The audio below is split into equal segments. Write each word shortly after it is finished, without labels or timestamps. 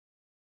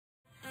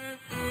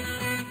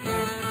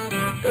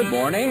Good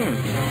morning.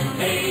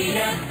 Hey,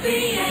 at the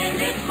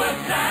end, it's what's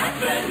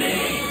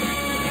happening.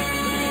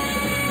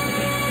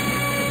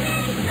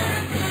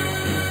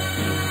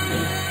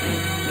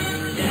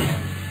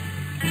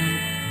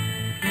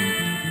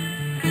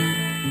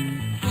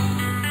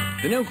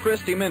 The new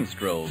Christie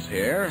Minstrels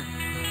here.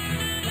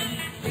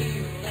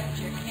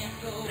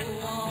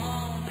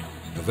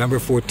 November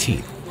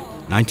 14th,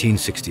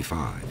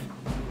 1965.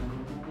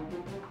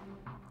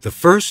 The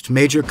first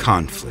major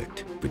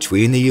conflict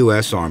between the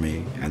U.S.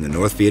 Army and the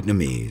North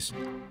Vietnamese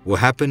will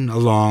happen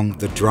along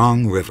the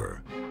Drang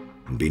River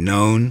and be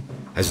known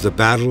as the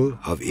Battle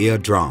of Ia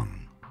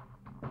Drang.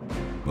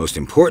 Most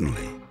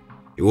importantly,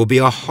 it will be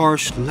a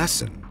harsh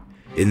lesson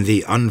in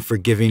the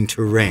unforgiving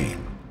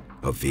terrain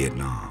of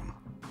Vietnam.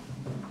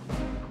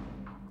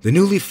 The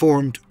newly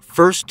formed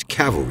 1st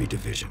Cavalry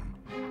Division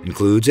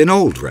includes an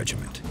old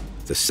regiment,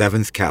 the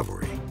 7th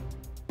Cavalry.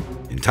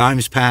 In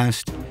times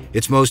past,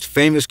 its most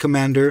famous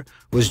commander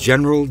was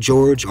General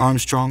George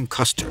Armstrong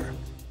Custer.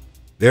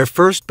 Their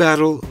first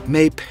battle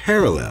may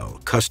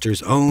parallel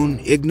Custer's own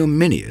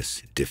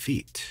ignominious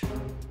defeat.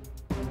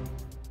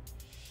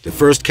 The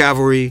 1st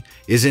Cavalry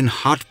is in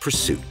hot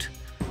pursuit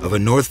of a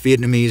North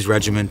Vietnamese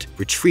regiment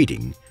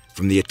retreating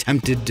from the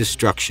attempted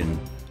destruction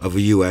of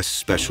a U.S.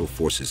 Special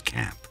Forces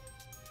camp.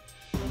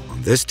 On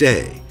this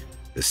day,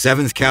 the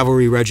 7th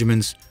Cavalry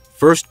Regiment's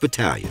 1st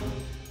Battalion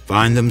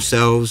find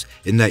themselves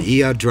in the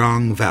Ia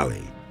Drang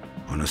Valley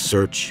on a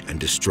search and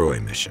destroy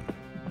mission.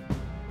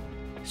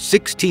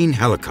 16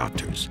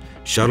 helicopters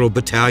shuttle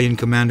Battalion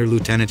Commander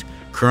Lieutenant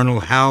Colonel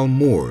Hal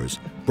Moore's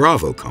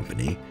Bravo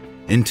Company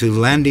into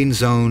landing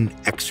zone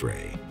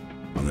X-Ray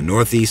on the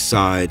northeast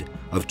side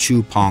of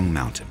Chu Pong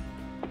Mountain.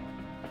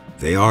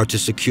 They are to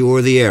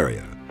secure the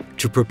area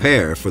to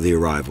prepare for the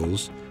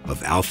arrivals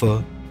of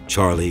Alpha,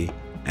 Charlie,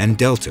 and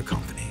Delta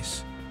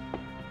companies.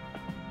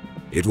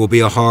 It will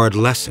be a hard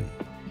lesson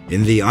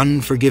in the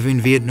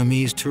unforgiving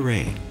Vietnamese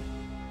terrain.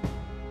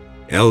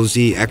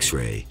 LZ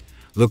X-Ray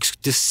looks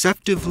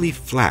deceptively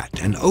flat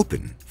and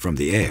open from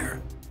the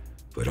air,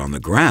 but on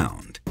the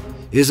ground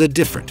is a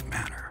different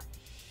matter.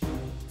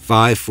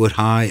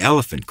 5-foot-high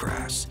elephant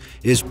grass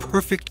is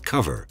perfect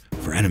cover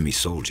for enemy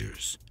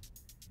soldiers.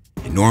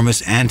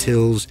 Enormous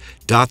anthills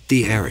dot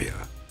the area,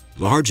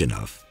 large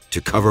enough to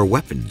cover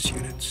weapons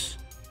units.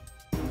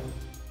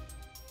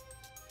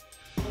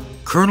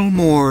 Colonel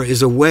Moore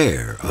is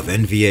aware of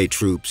NVA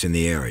troops in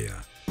the area,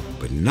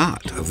 but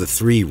not of the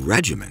 3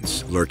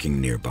 regiments lurking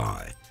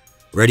nearby,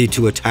 ready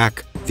to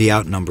attack the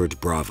outnumbered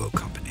Bravo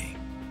Company.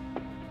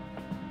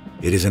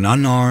 It is an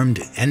unarmed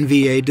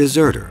NVA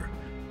deserter,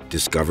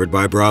 discovered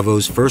by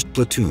Bravo's 1st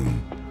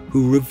Platoon,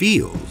 who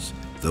reveals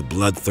the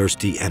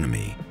bloodthirsty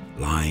enemy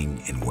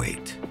lying in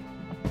wait.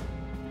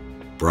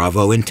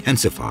 Bravo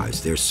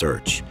intensifies their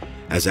search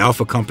as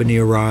Alpha Company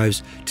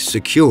arrives to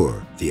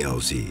secure the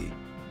LZ.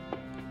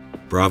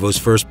 Bravo's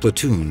 1st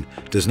Platoon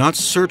does not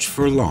search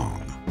for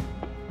long.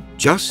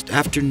 Just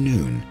after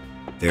noon,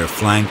 they are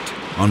flanked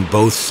on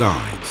both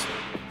sides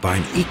by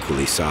an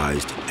equally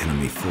sized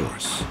enemy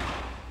force.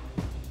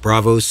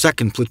 Bravo's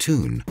 2nd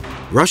Platoon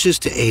rushes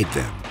to aid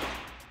them.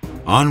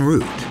 En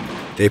route,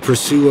 they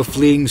pursue a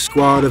fleeing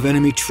squad of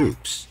enemy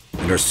troops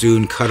and are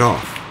soon cut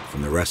off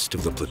from the rest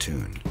of the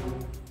platoon.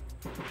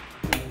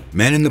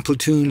 Men in the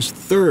platoon's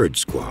 3rd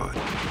squad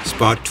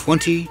spot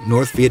 20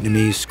 North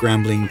Vietnamese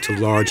scrambling to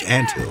large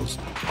anthills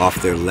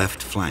off their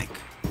left flank.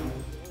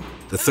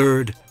 The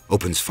 3rd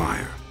opens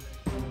fire.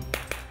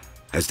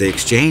 As they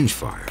exchange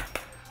fire,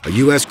 a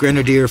U.S.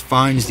 grenadier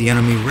finds the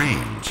enemy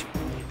range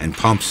and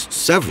pumps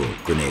several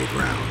grenade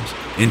rounds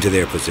into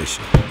their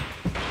position.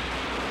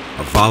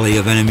 A volley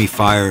of enemy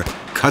fire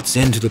cuts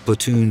into the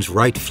platoon's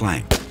right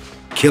flank,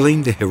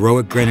 killing the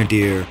heroic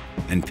grenadier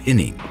and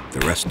pinning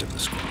the rest of the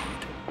squad.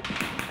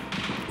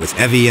 With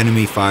heavy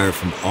enemy fire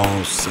from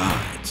all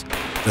sides,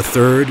 the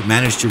 3rd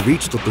managed to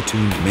reach the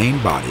platoon's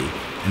main body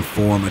and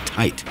form a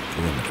tight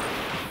perimeter.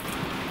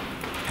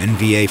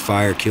 NVA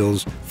fire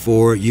kills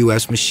 4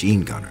 U.S.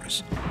 machine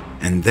gunners,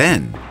 and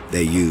then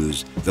they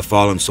use the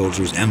fallen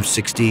soldier's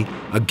M60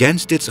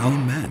 against its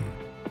own men.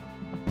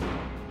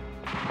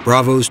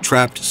 Bravo's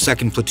trapped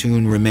 2nd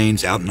Platoon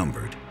remains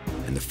outnumbered,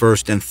 and the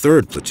 1st and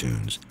 3rd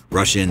Platoons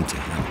rush in to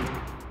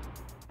help.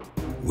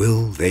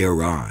 Will they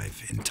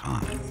arrive in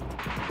time?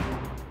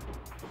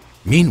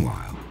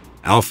 Meanwhile,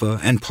 Alpha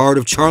and part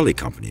of Charlie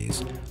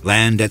companies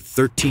land at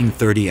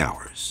 1330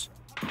 hours.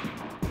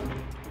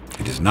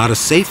 It is not a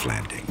safe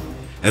landing,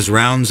 as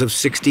rounds of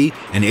 60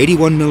 and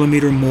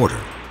 81mm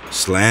mortar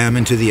slam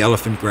into the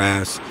elephant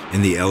grass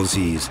in the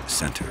LZ's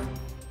center.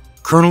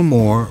 Colonel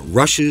Moore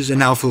rushes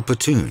an Alpha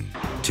platoon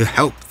to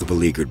help the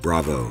beleaguered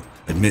Bravo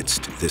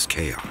amidst this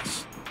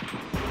chaos.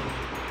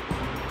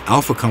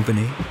 Alpha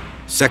Company,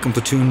 2nd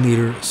Platoon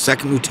Leader,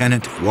 2nd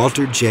Lieutenant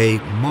Walter J.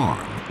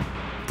 Marm,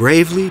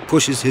 bravely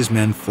pushes his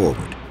men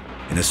forward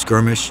in a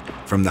skirmish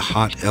from the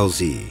hot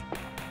LZ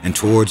and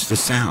towards the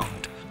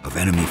sound of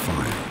enemy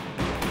fire.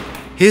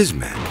 His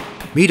men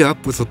meet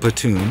up with a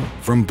platoon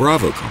from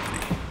Bravo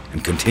Company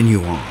and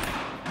continue on.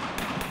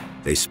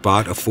 they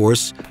spot a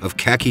force of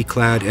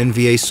khaki-clad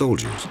NVA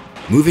soldiers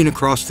moving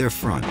across their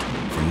front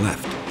from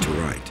left to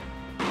right.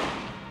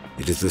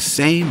 It is the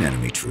same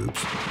enemy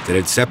troops that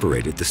had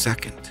separated the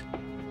 2nd.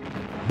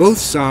 Both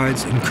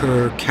sides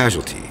incur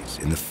casualties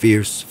in the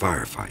fierce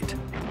firefight.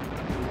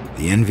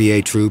 The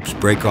NVA troops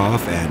break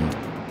off and,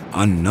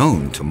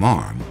 unknown to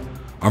Marm,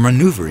 are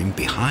maneuvering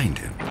behind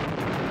him.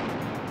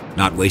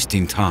 Not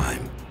wasting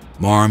time,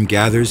 Marm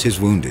gathers his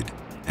wounded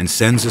and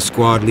sends a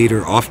squad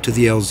leader off to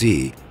the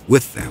LZ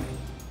with them.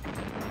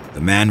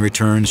 The man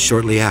returns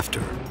shortly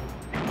after.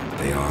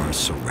 They are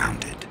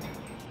surrounded.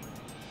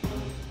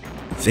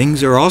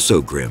 Things are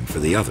also grim for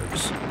the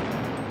others.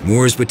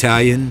 Moore's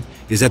battalion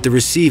is at the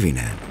receiving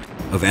end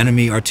of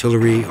enemy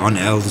artillery on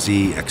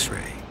LZ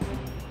X-ray.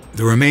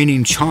 The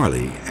remaining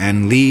Charlie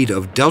and lead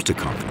of Delta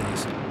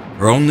companies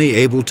are only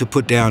able to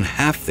put down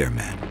half their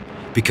men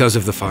because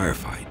of the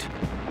firefight.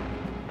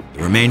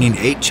 The remaining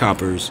 8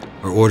 choppers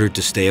are ordered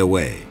to stay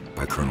away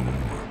by Colonel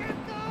Moore.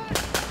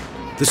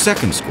 The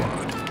 2nd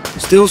squad,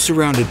 still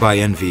surrounded by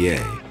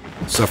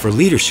NVA, suffer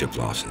leadership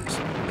losses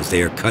as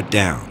they are cut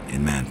down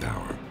in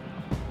manpower.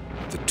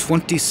 The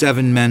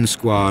 27-men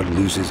squad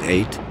loses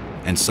 8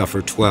 and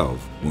suffer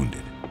 12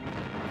 wounded.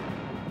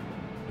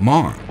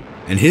 Marm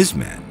and his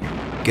men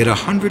get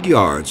 100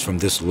 yards from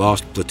this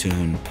lost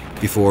platoon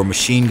before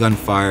machine gun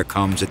fire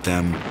comes at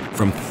them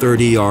from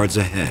 30 yards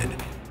ahead,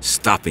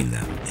 stopping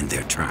them in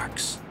their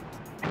tracks.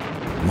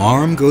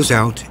 Marm goes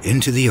out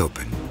into the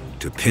open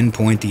to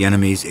pinpoint the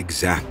enemy's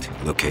exact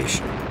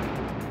location.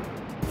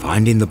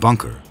 Finding the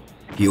bunker,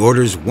 he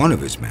orders one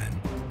of his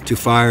men to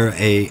fire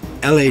a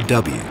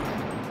LAW,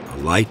 a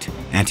light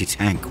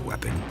anti-tank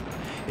weapon,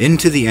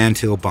 into the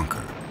anthill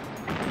bunker.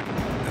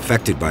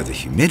 Affected by the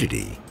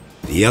humidity,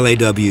 the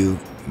LAW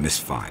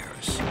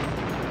misfires.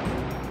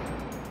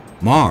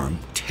 Marm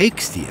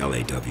takes the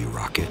LAW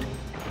rocket,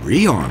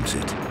 rearms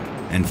it,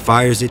 and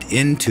fires it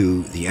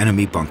into the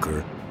enemy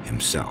bunker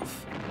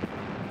himself.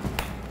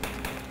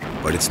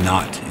 But it's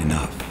not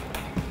enough.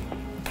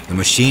 The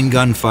machine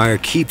gun fire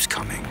keeps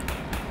coming.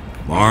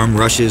 Marm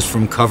rushes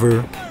from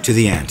cover to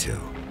the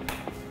anthill.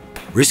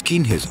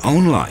 Risking his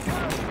own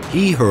life,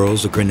 he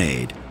hurls a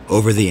grenade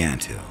over the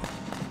anthill.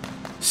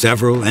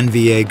 Several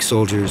NVA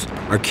soldiers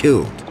are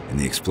killed in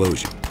the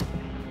explosion.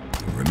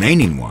 The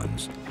remaining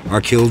ones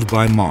are killed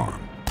by Marm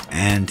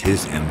and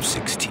his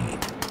M16.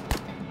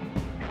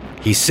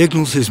 He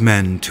signals his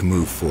men to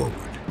move forward.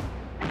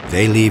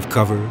 They leave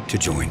cover to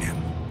join him.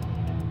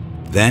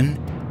 Then,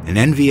 an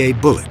NVA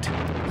bullet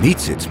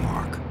meets its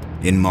mark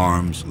in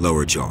Marm's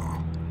lower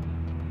jaw.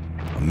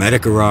 A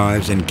medic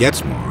arrives and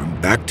gets Marm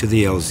back to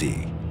the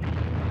LZ.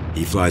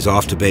 He flies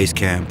off to base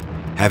camp,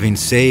 having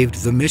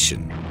saved the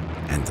mission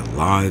and the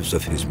lives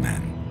of his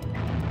men.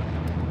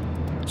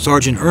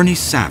 Sergeant Ernie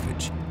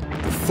Savage,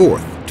 the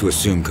 4th to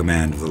assume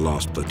command of the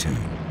lost platoon,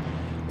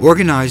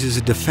 organizes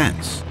a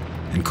defense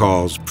and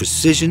calls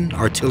precision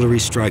artillery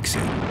strikes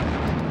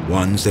in,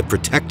 ones that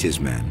protect his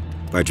men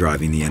by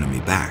driving the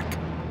enemy back.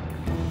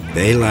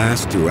 They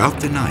last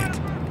throughout the night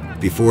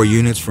before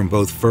units from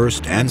both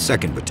 1st and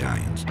 2nd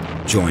battalions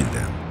join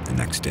them the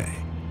next day.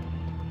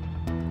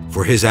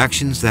 For his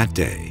actions that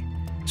day,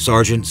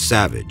 Sergeant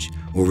Savage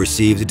will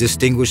receive the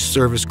Distinguished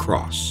Service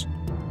Cross.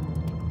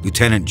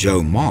 Lieutenant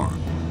Joe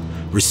Marm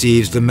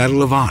receives the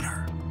Medal of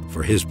Honor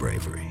for his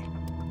bravery.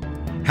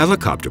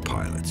 Helicopter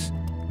pilots,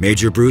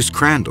 Major Bruce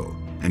Crandall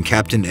and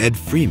Captain Ed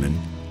Freeman,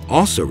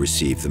 also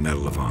received the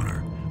Medal of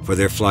Honor for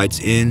their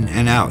flights in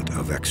and out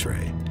of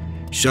X-ray,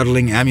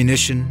 shuttling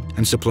ammunition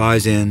and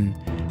supplies in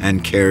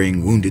and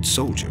carrying wounded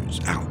soldiers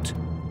out.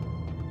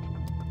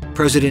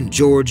 President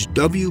George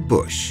W.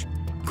 Bush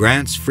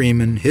grants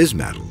Freeman his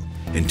medal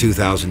in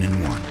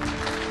 2001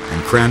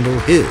 and Crandall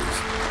his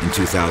in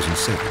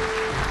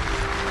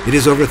 2007. It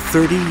is over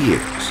 30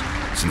 years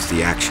since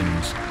the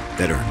actions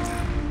that earned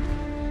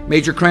them.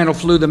 Major Crandall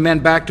flew the men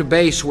back to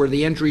base where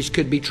the injuries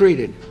could be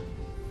treated.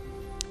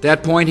 At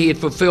that point, he had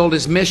fulfilled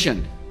his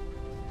mission.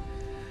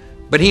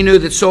 But he knew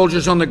that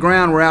soldiers on the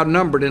ground were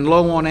outnumbered and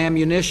low on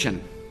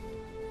ammunition.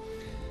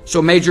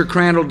 So Major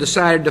Crandall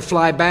decided to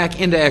fly back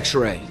into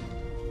X-ray.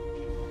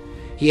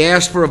 He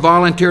asked for a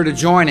volunteer to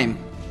join him.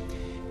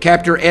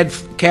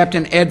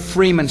 Captain Ed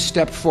Freeman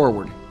stepped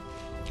forward.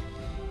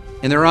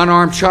 In their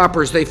unarmed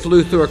choppers, they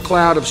flew through a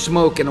cloud of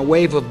smoke and a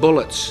wave of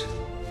bullets.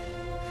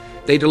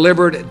 They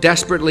delivered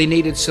desperately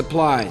needed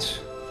supplies.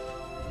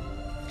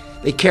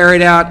 They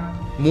carried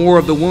out more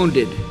of the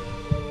wounded,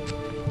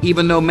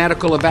 even though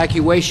medical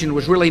evacuation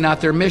was really not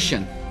their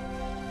mission.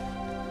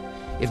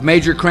 If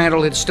Major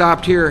Crandall had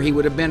stopped here, he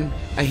would have been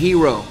a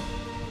hero.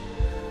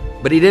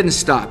 But he didn't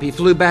stop. He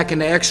flew back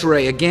into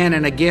X-ray again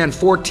and again.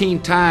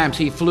 14 times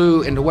he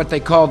flew into what they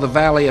call the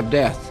Valley of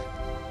Death.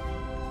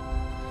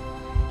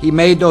 He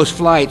made those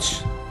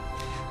flights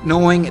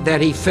knowing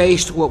that he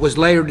faced what was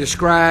later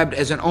described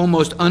as an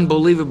almost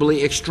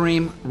unbelievably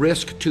extreme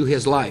risk to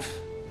his life.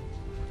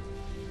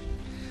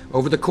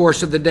 Over the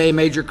course of the day,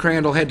 Major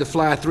Crandall had to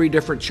fly 3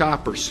 different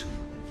choppers.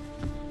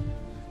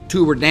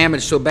 2 were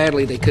damaged so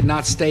badly they could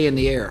not stay in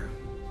the air.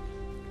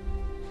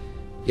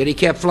 Yet he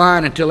kept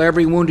flying until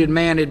every wounded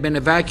man had been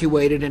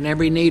evacuated and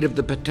every need of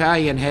the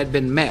battalion had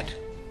been met.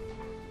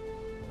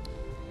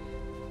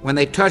 When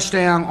they touched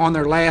down on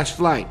their last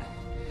flight,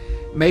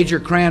 Major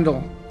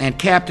Crandall and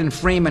Captain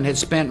Freeman had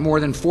spent more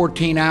than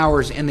 14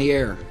 hours in the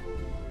air.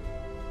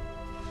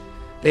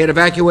 They had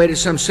evacuated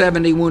some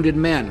 70 wounded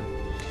men.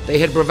 They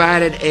had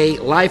provided a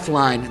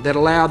lifeline that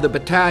allowed the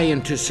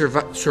battalion to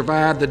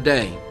survive the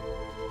day.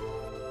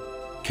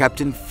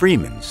 Captain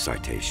Freeman's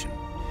citation,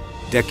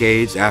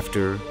 decades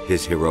after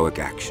his heroic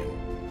action.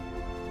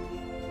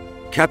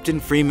 Captain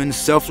Freeman's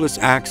selfless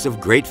acts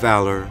of great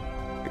valor,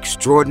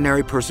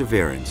 extraordinary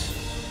perseverance,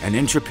 and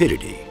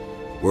intrepidity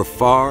were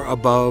far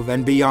above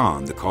and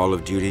beyond the call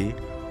of duty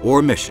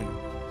or mission,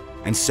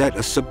 and set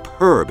a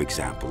superb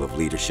example of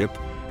leadership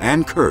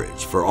and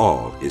courage for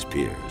all his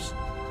peers.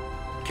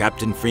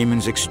 Captain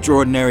Freeman's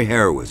extraordinary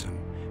heroism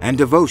and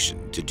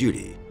devotion to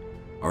duty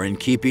are in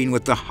keeping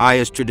with the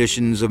highest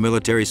traditions of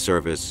military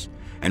service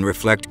and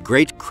reflect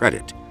great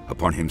credit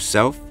upon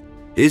himself,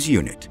 his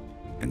unit,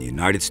 and the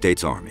United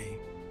States Army.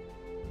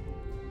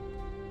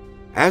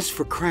 As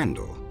for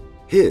Crandall,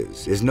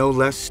 his is no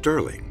less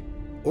sterling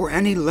or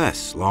any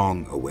less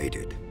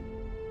long-awaited.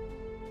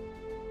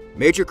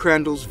 Major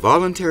Crandall's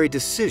voluntary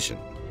decision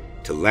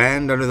to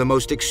land under the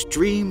most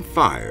extreme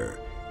fire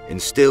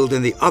instilled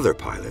in the other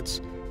pilots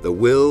the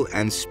will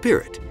and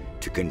spirit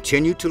to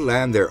continue to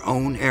land their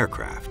own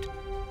aircraft,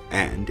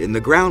 and in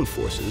the ground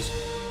forces,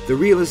 the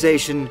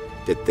realization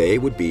that they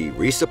would be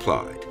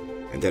resupplied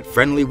and that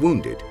friendly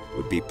wounded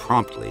would be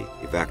promptly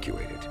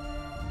evacuated.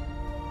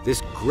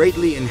 This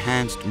greatly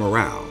enhanced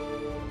morale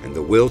and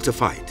the will to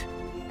fight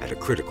at a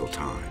critical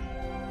time.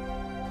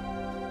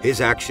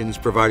 His actions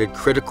provided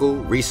critical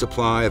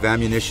resupply of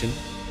ammunition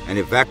and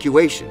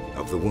evacuation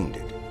of the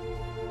wounded.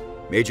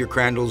 Major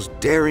Crandall's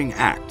daring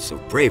acts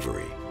of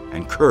bravery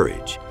and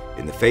courage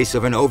in the face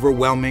of an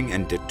overwhelming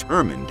and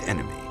determined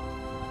enemy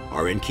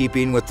are in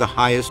keeping with the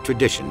highest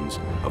traditions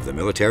of the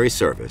military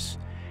service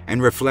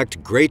and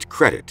reflect great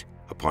credit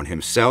upon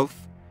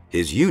himself,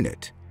 his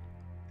unit,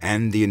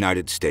 and the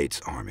United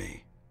States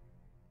Army.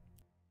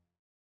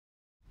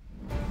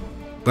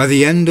 By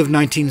the end of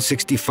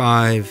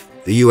 1965,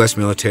 the U.S.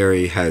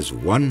 military has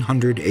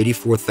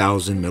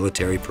 184,000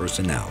 military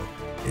personnel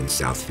in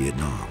South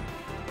Vietnam.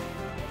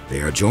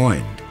 They are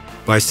joined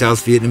by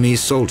South Vietnamese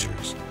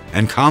soldiers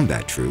and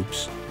combat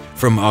troops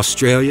from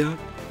Australia,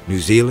 New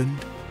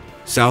Zealand,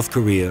 South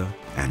Korea,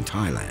 and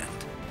Thailand.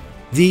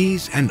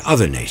 These and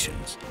other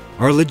nations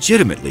are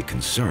legitimately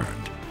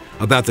concerned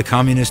about the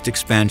communist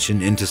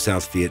expansion into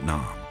South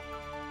Vietnam,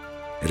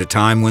 at a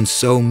time when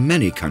so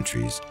many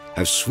countries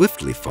have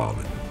swiftly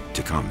fallen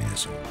to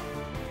communism.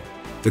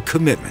 The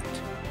commitment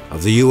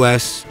of the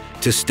U.S.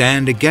 to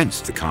stand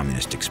against the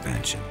communist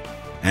expansion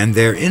and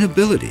their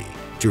inability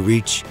to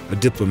reach a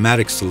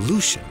diplomatic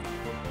solution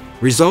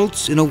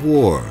results in a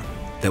war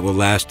that will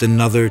last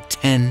another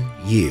 10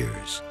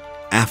 years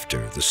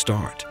after the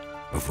start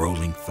of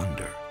Rolling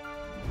Thunder.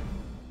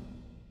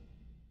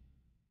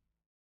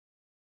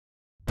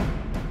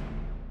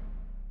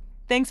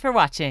 Thanks for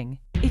watching.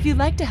 If you'd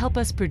like to help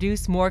us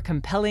produce more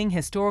compelling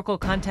historical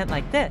content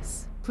like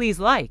this, please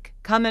like,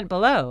 comment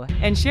below,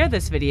 and share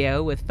this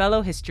video with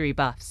fellow history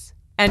buffs.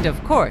 And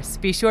of course,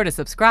 be sure to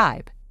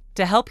subscribe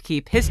to help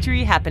keep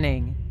history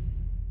happening.